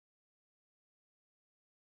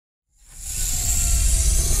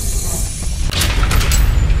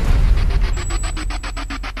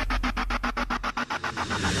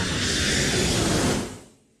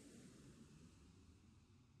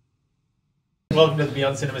Welcome to the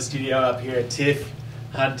Beyond Cinema studio up here at Tiff,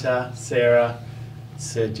 Hunter, Sarah,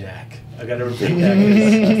 Sir Jack. I've got to repeat that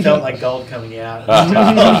because I felt like gold coming out.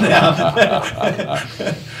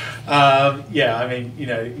 Yeah, I mean, you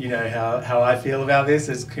know how I feel about this.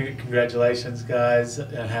 Is congratulations, guys,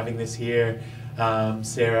 on having this here.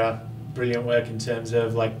 Sarah, brilliant work in terms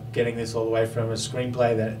of like getting this all the way from a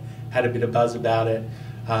screenplay that had a bit of buzz about it.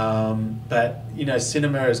 But you know,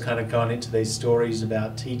 cinema has kind of gone into these stories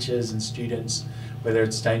about teachers and students, whether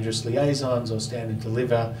it's Dangerous Liaisons or Stand and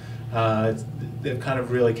Deliver. They've kind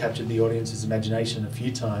of really captured the audience's imagination a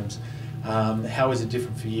few times. How was it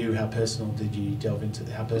different for you? How personally did you delve into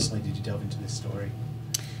this story?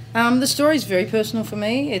 The story is very personal for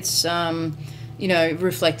me. It's you know,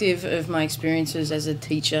 reflective of my experiences as a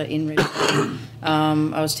teacher in Redfern.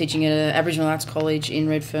 I was teaching at an Aboriginal Arts College in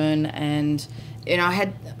Redfern, and you know, I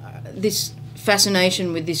had this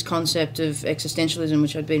fascination with this concept of existentialism,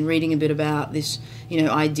 which I'd been reading a bit about, this, you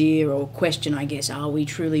know, idea or question, I guess, are we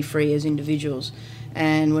truly free as individuals?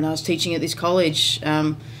 And when I was teaching at this college,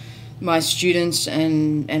 my students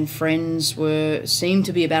and friends seemed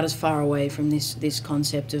to be about as far away from this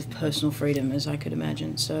concept of personal freedom as I could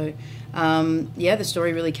imagine. So, yeah, the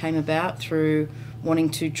story really came about through wanting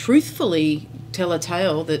to truthfully tell a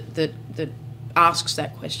tale that asks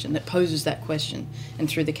that question, that poses that question, and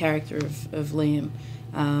through the character of Liam,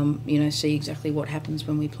 you know, see exactly what happens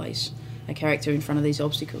when we place a character in front of these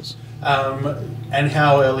obstacles. And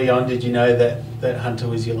how early on did you know that Hunter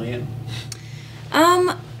was your Liam?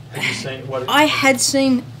 Had you seen I had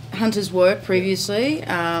seen Hunter's work previously.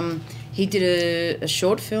 He did a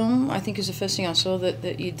short film, I think is the first thing I saw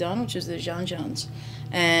that you'd done, which is the Jan Jans.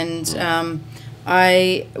 And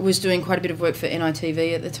I was doing quite a bit of work for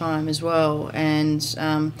NITV at the time as well, and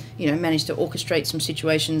you know, managed to orchestrate some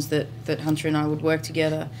situations that Hunter and I would work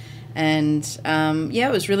together. And yeah,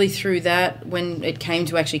 it was really through that, when it came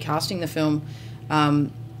to actually casting the film,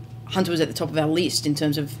 Hunter was at the top of our list in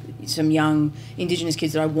terms of some young Indigenous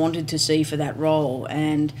kids that I wanted to see for that role.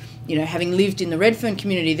 And you know, having lived in the Redfern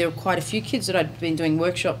community, there were quite a few kids that I'd been doing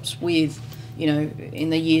workshops with, you know, in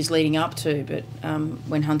the years leading up to, but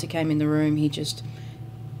when Hunter came in the room, he just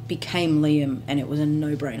became Liam, and it was a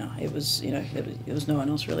no-brainer. It was, you know, there was no one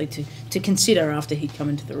else really to consider after he'd come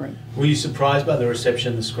into the room. Were you surprised by the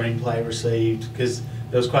reception the screenplay received? Because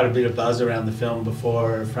there was quite a bit of buzz around the film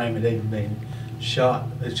before a frame had even been shot,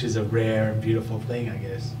 which is a rare and beautiful thing, I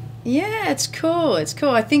guess. Yeah, it's cool. It's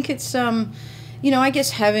cool. I think it's you know, I guess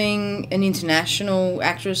having an international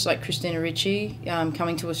actress like Christina Ricci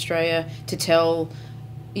coming to Australia to tell,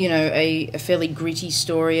 you know, a fairly gritty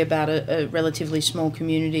story about a relatively small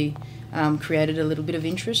community created a little bit of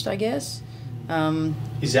interest, I guess.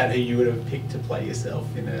 Is that who you would have picked to play yourself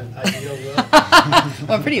in an ideal world?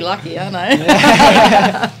 Well, I'm pretty lucky, aren't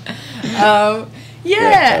I?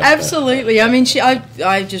 Yeah, absolutely. I mean,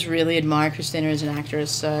 I just really admire Christina as an actress,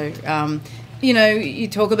 so... you know, you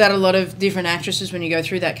talk about a lot of different actresses when you go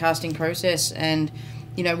through that casting process, and,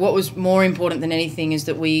 you know, what was more important than anything is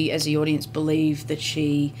that we, as the audience, believe that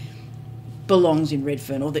she belongs in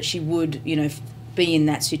Redfern, or that she would, you know, be in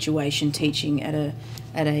that situation teaching at a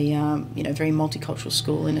you know, very multicultural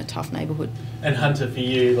school in a tough neighbourhood. And Hunter, for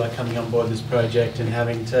you, like coming on board this project and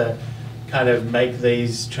having to kind of make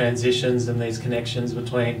these transitions and these connections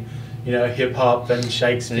between, you know, hip-hop and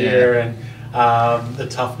Shakespeare, yeah, and the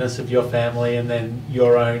toughness of your family, and then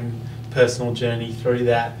your own personal journey through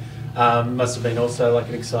that, must have been also like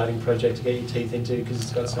an exciting project to get your teeth into, because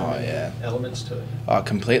it's got so many elements to it. Oh,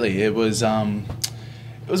 completely. It was one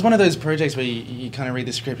of those projects where you kind of read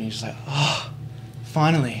the script and you're just like, oh,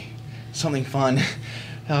 finally, something fun.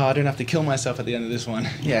 Oh, I don't have to kill myself at the end of this one.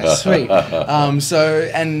 Yeah, sweet.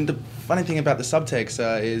 And the funny thing about the subtext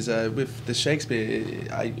is with the Shakespeare,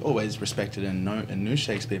 I always respected and knew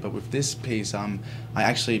Shakespeare, but with this piece, I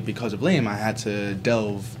actually, because of Liam, I had to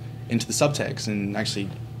delve into the subtext and actually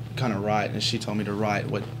kind of write, and she told me to write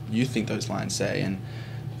what you think those lines say, and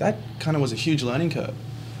that kind of was a huge learning curve.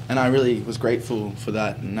 And I really was grateful for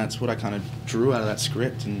that, and that's what I kind of drew out of that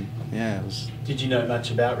script, and yeah, it was... Did you know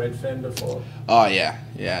much about Redfern before? Oh, yeah.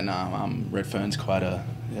 Yeah, no, Redfern's quite a...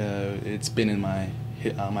 it's been in my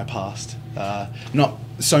past. Not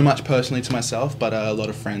so much personally to myself, but a lot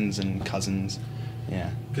of friends and cousins, yeah.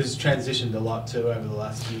 Because it's transitioned a lot too over the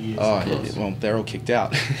last few years. Oh, yeah, well, they're all kicked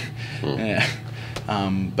out. Yeah.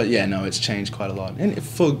 But yeah, no, it's changed quite a lot, and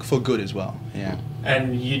for good as well, yeah.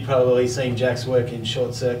 And you'd probably seen Jack's work in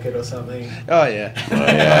Short Circuit or something. Oh yeah.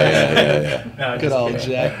 Yeah. No, good old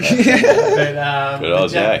Jack. Good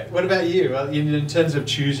old Jack. What about you? Well, in terms of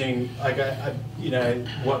choosing, like, you know,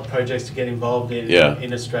 what projects to get involved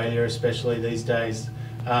in Australia, especially these days.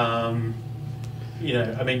 you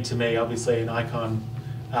know, I mean, to me, obviously an icon,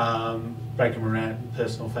 Breaking Morant,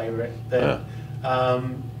 personal favourite, but,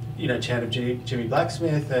 you know, Chant of Jimmy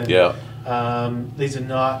Blacksmith, and these are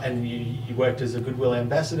not, and you worked as a Goodwill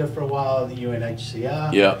ambassador for a while at the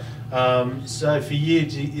UNHCR. Yeah. So for you,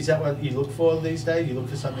 is that what you look for these days? You look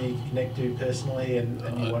for something you connect to personally, and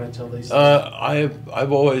you want to tell these stories?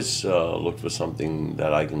 I've always looked for something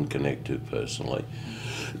that I can connect to personally.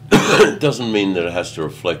 It doesn't mean that it has to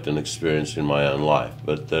reflect an experience in my own life,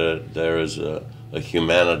 but there is a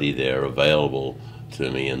humanity there available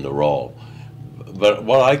to me in the role. But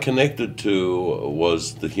what I connected to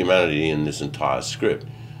was the humanity in this entire script.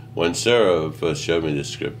 When Sarah first showed me this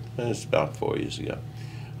script, it's about 4 years ago,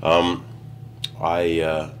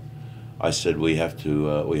 I said we have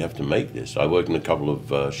to make this. I worked in a couple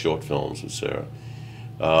of short films with Sarah,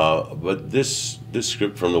 but this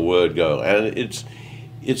script from the word go, and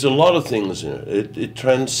it's a lot of things in it. It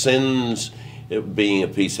transcends it being a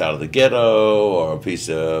piece out of the ghetto or a piece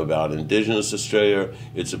about Indigenous Australia.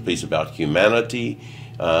 It's a piece about humanity.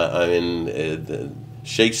 I mean,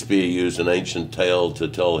 Shakespeare used an ancient tale to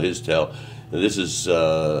tell his tale. This is,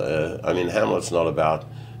 I mean, Hamlet's not about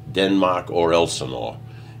Denmark or Elsinore.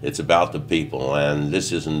 It's about the people, and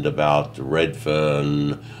this isn't about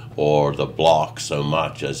Redfern or the block so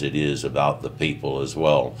much as it is about the people as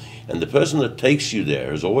well. And the person that takes you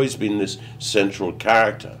there has always been this central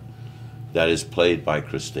character that is played by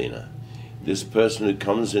Christina. This person who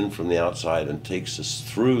comes in from the outside and takes us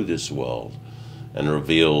through this world and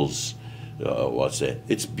reveals what's it.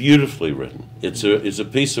 It's beautifully written. It's a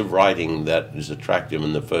piece of writing that is attractive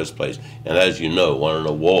in the first place, and as you know, won an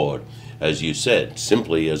award, as you said,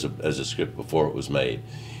 simply as a script before it was made.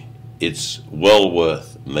 It's well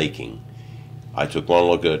worth making. I took one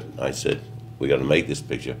look at it, I said, we got to make this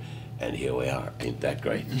picture, and here we are. Ain't that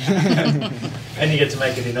great? And you get to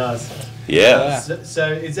make it in Oz. Yeah.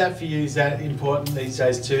 So is that for you, is that important these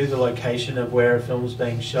days too, the location of where a film's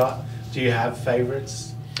being shot? Do you have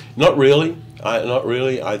favourites? Not really. Not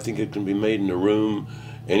really. I think it can be made in a room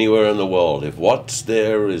anywhere in the world. If what's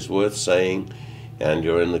there is worth saying and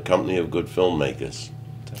you're in the company of good filmmakers,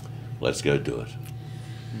 let's go do it.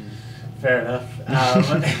 Fair enough.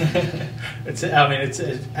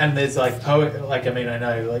 And there's like I mean, I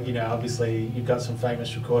know, like, you know, obviously you've got some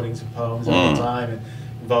famous recordings of poems all the time, and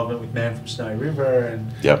involvement with Man from Snowy River,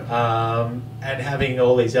 and and having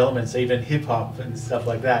all these elements, even hip hop and stuff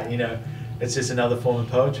like that. You know, it's just another form of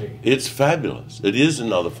poetry. It's fabulous. It is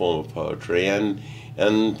another form of poetry, and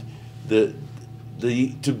the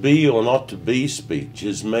to be or not to be speech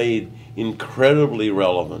is made incredibly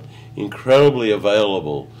relevant, incredibly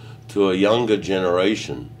available to a younger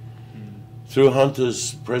generation through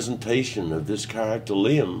Hunter's presentation of this character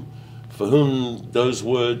Liam, for whom those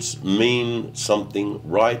words mean something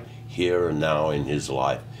right here and now in his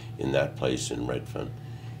life, in that place in Redfern.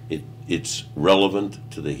 It's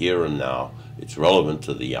relevant to the here and now, it's relevant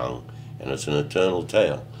to the young, and it's an eternal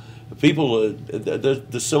tale. People, one of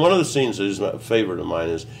the scenes that is my favorite of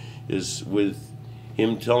mine is with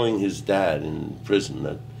him telling his dad in prison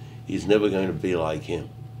that he's never going to be like him.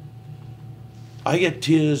 I get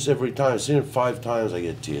tears every time. I've seen it 5 times, I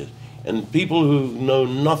get tears. And people who know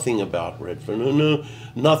nothing about Redfern, who know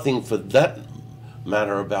nothing for that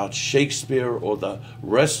matter about Shakespeare or the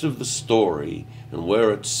rest of the story and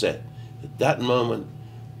where it's set, at that moment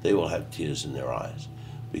they will have tears in their eyes,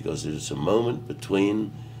 because it is a moment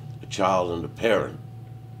between a child and a parent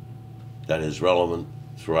that is relevant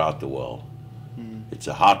throughout the world. It's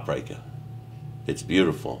a heartbreaker. It's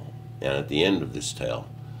beautiful. And at the end of this tale,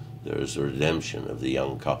 there is a redemption of the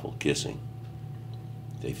young couple kissing.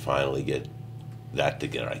 They finally get that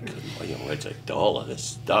together. I couldn't, you know, it's like all of this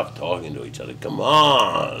stuff talking to each other. Come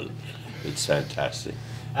on. It's fantastic.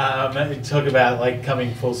 Talk about like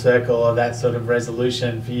coming full circle, or that sort of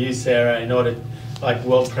resolution for you, Sarah, in order, like,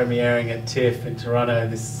 world premiering at Tiff in Toronto,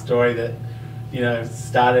 this story that, you know,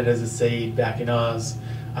 started as a seed back in Oz.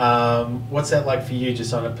 What's that like for you,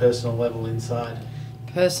 just on a personal level inside?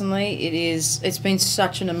 Personally, it's been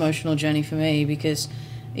such an emotional journey for me, because,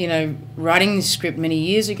 you know, writing this script many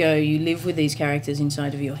years ago, you live with these characters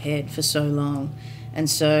inside of your head for so long. And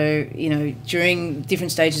so, you know, during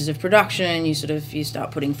different stages of production, you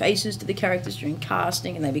start putting faces to the characters during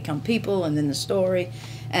casting, and they become people, and then the story.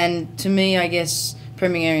 And to me, I guess,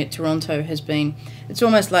 premiering at Toronto has been, it's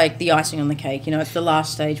almost like the icing on the cake. You know, it's the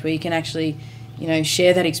last stage where you can actually, you know,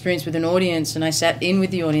 share that experience with an audience. And I sat in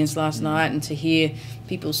with the audience last night, and to hear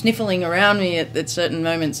people sniffling around me at certain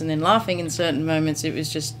moments and then laughing in certain moments, it was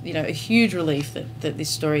just, you know, a huge relief that this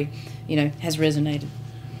story, you know, has resonated.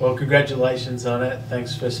 Well, congratulations on it.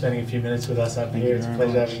 Thanks for spending a few minutes with us up Thank here. you It's a very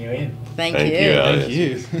pleasure much. having you in. Thank Thank you. you,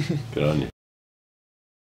 Elliot. Thank you. Good on you.